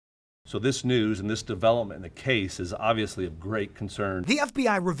So this news and this development in the case is obviously of great concern. The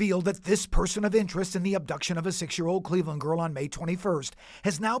FBI revealed that this person of interest in the abduction of a 6-year-old Cleveland girl on May 21st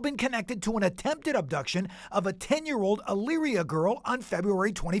has now been connected to an attempted abduction of a 10-year-old Elyria girl on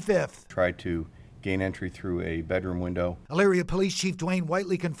February 25th. Tried to gain entry through a bedroom window. Elyria Police Chief Dwayne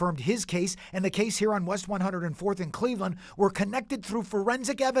Whiteley confirmed his case and the case here on West 104th in Cleveland were connected through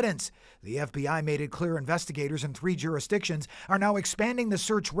forensic evidence. The FBI made it clear investigators in 3 jurisdictions are now expanding the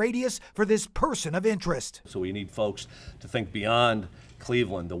search radius for this person of interest. So we need folks to think beyond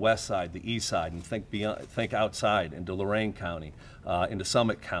Cleveland, the west side, the east side, and think outside into Lorain County, into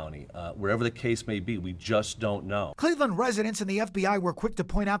Summit County, wherever the case may be. We just don't know. Cleveland residents and the FBI were quick to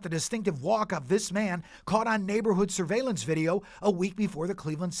point out the distinctive walk of this man caught on neighborhood surveillance video a week before the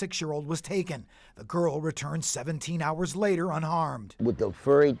Cleveland 6-year-old was taken. The girl returned 17 hours later unharmed. With the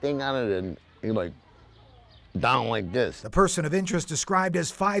furry thing on it, and you're like, down like this. The person of interest described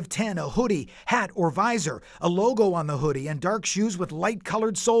as 5'10", a hoodie, hat or visor, a logo on the hoodie, and dark shoes with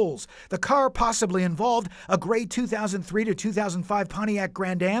light-colored soles. The car possibly involved a gray 2003 to 2005 Pontiac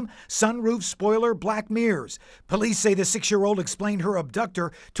Grand Am, sunroof, spoiler, black mirrors. Police say the 6-year-old explained her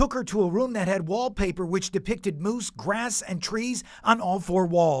abductor took her to a room that had wallpaper which depicted moose, grass, and trees on all 4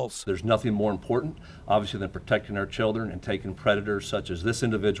 walls. There's nothing more important, obviously, than protecting our children and taking predators such as this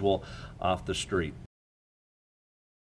individual off the street.